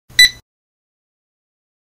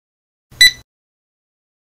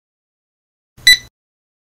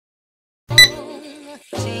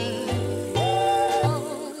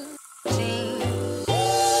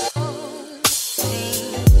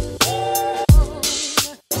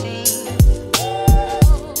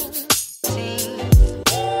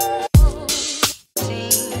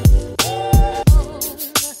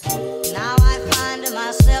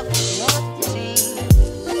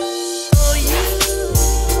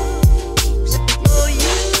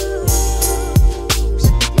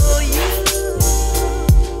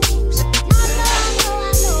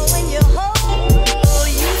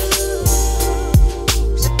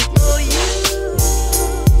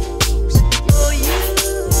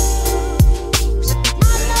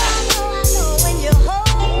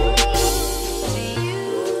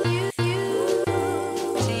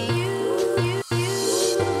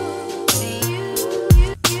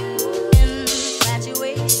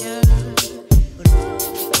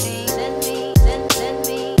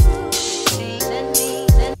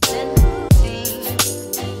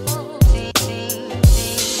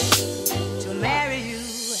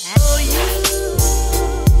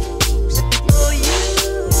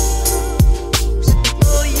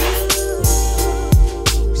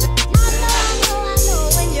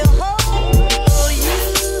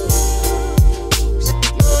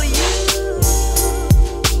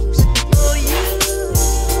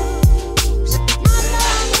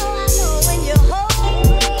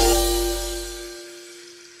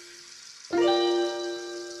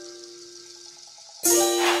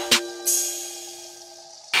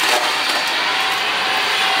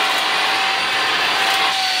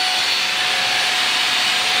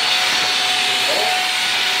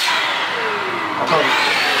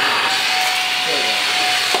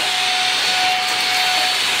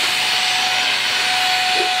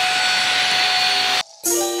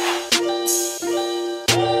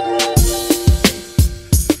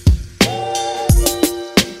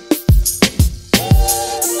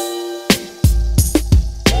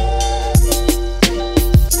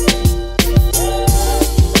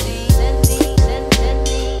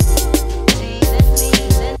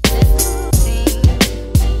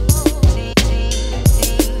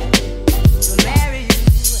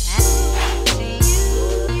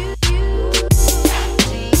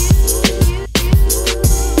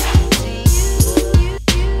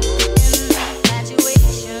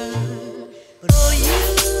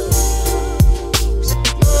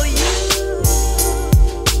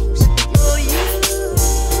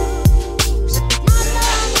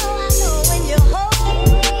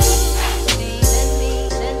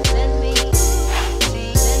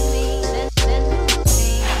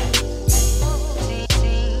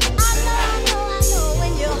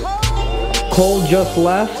Cole just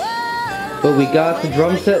left, but we got the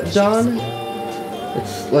drum set done.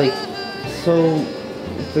 It's like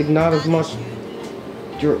not as much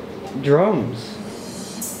drums.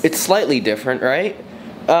 It's slightly different, right?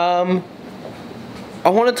 I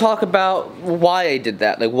want to talk about why I did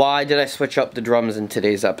that. Like, why did I switch up the drums in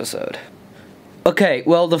today's episode? Okay,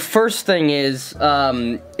 well, the first thing is,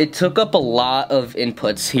 it took up a lot of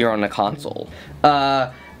inputs here on the console.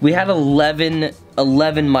 We had 11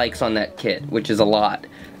 mics on that kit, which is a lot.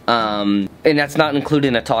 And that's not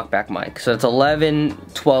including a talkback mic. So it's 11,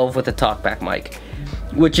 12 with a talkback mic,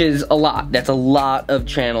 which is a lot. That's a lot of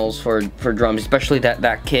channels for drums, especially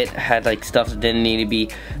that kit had like stuff that didn't need to be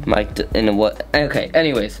mic'd in what. Okay,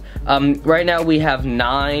 anyways, right now we have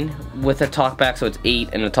 9 with a talkback, so it's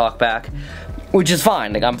 8 in a talkback, which is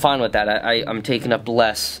fine. Like, I'm fine with that. I'm taking up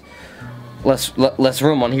less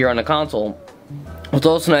room on here on the console. What's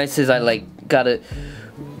also nice is I like gotta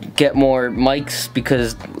get more mics,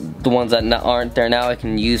 because the ones that aren't there now I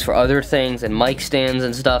can use for other things, and mic stands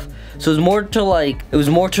and stuff. So it was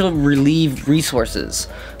more to relieve resources.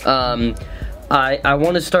 I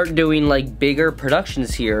want to start doing like bigger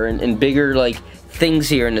productions here and bigger like things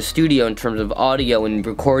here in the studio in terms of audio and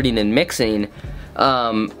recording and mixing.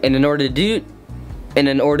 And in order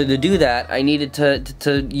to do that, I needed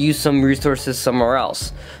to use some resources somewhere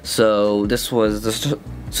else. So this was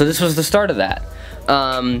the start of that.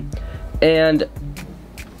 And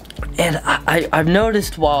I've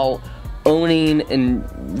noticed while owning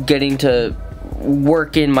and getting to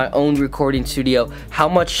work in my own recording studio, how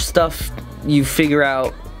much stuff you figure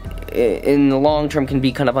out in the long term can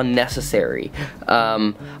be kind of unnecessary.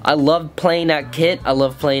 I love playing that kit. I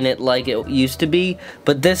love playing it like it used to be,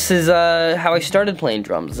 but this is how I started playing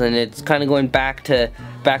drums, and it's kind of going back to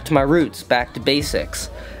my roots, back to basics,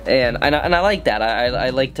 and I like that. I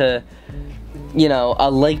like to, you know, I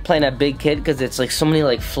like playing that big kit because it's like so many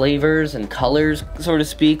like flavors and colors, so to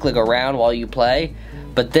speak, like around while you play.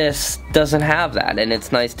 But this doesn't have that, and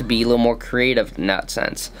it's nice to be a little more creative in that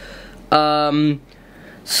sense.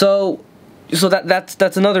 So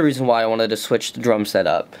that's another reason why I wanted to switch the drum set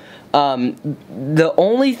up. The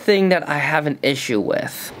only thing that I have an issue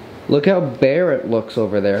with, look how bare it looks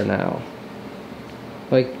over there now.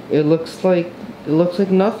 Like it looks like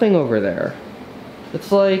nothing over there.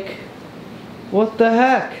 It's like, what the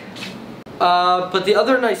heck? But the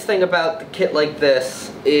other nice thing about the kit like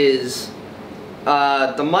this is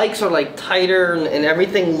the mics are like tighter and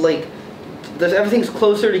everything, like everything's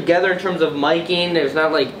closer together in terms of miking. There's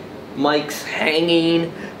not like mics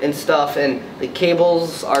hanging and stuff, and the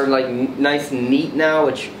cables are like nice and neat now,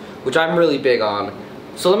 which I'm really big on.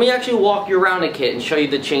 So let me actually walk you around the kit and show you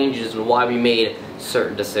the changes and why we made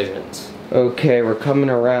certain decisions. Okay, we're coming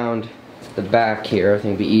around the back here. I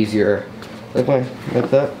think it'd be easier like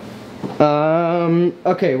that.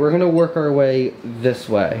 Okay, we're gonna work our way this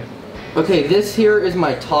way. Okay, this here is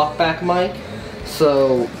my talkback mic.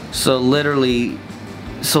 So literally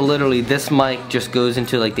this mic just goes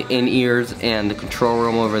into like the in-ears and the control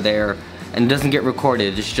room over there, and it doesn't get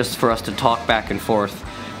recorded. It's just for us to talk back and forth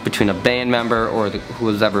between a band member or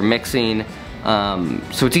who's ever mixing.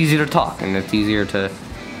 So it's easier to talk and it's easier to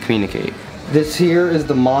communicate. This here is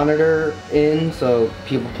the monitor in, so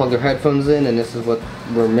people plug their headphones in, and this is what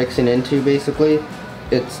we're mixing into basically.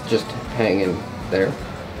 It's just hanging there.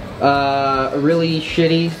 Really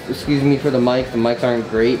shitty, excuse me for the mics aren't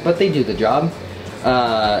great, but they do the job.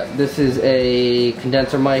 This is a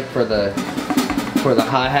condenser mic for the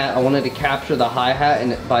hi-hat. I wanted to capture the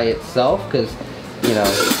hi-hat by itself, because, you know,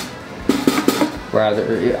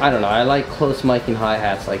 I don't know, I like close miking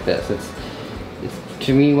hi-hats like this. It's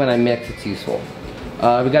to me, when I mix, it's useful.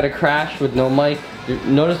 We got a crash with no mic.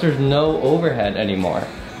 Notice there's no overhead anymore.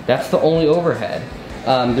 That's the only overhead.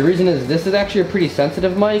 The reason is this is actually a pretty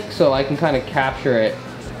sensitive mic, so I can kind of capture it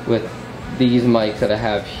with these mics that I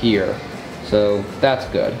have here. So that's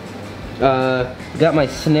good. Got my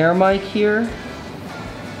snare mic here.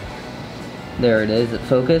 There it is, it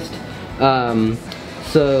focused.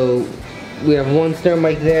 So we have one snare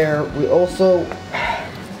mic there. We also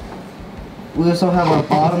have our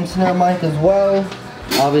bottom snare mic as well.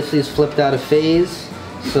 Obviously it's flipped out of phase.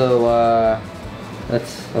 So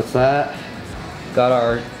that's that. Got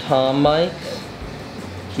our tom mics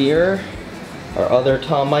here. Our other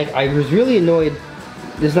tom mic. I was really annoyed.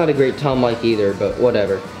 This is not a great tom mic either, but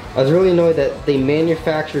whatever. I was really annoyed that they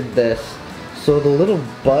manufactured this so the little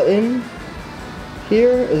button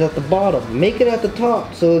here is at the bottom. Make it at the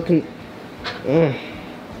top so it can...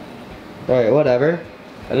 Alright, whatever.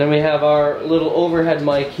 And then we have our little overhead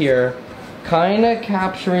mic here, kinda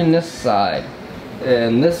capturing this side.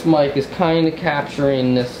 And this mic is kinda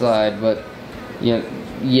capturing this side, but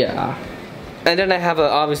yeah. And then I have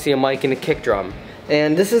obviously a mic and a kick drum.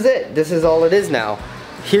 And this is it. This is all it is now.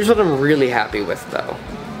 Here's what I'm really happy with though.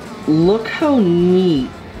 Look how neat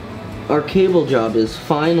our cable job is,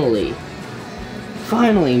 finally.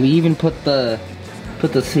 Finally, we even put the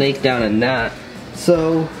snake down in that.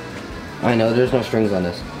 So, I know there's no strings on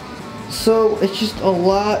this. So it's just a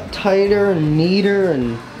lot tighter and neater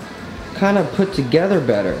and kind of put together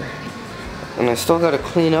better. And I still gotta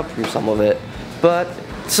clean up from some of it. But,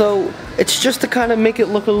 so, it's just to kind of make it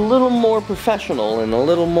look a little more professional and a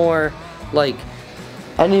little more like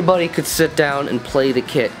anybody could sit down and play the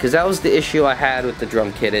kit. Because that was the issue I had with the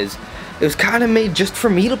drum kit, is it was kind of made just for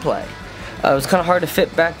me to play. It was kind of hard to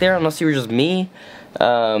fit back there unless you were just me.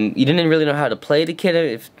 You didn't really know how to play the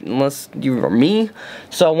kit unless you were me.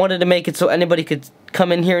 So I wanted to make it so anybody could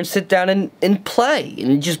come in here and sit down and play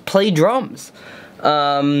and just play drums.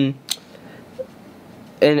 And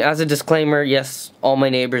as a disclaimer, yes, all my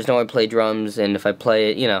neighbors know I play drums, and if I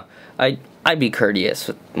play it, you know, I'd be courteous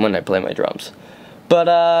when I play my drums. But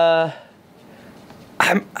I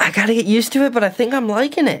gotta get used to it, but I think I'm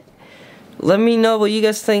liking it. Let me know what you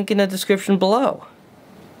guys think in the description below.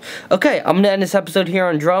 Okay, I'm gonna end this episode here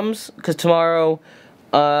on drums, because tomorrow,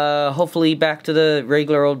 hopefully back to the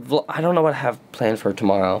regular old vlog. I don't know what I have planned for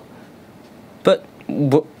tomorrow. But,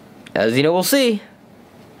 as you know, we'll see.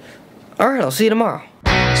 Alright, I'll see you tomorrow.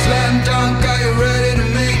 Slam dunk, are you ready?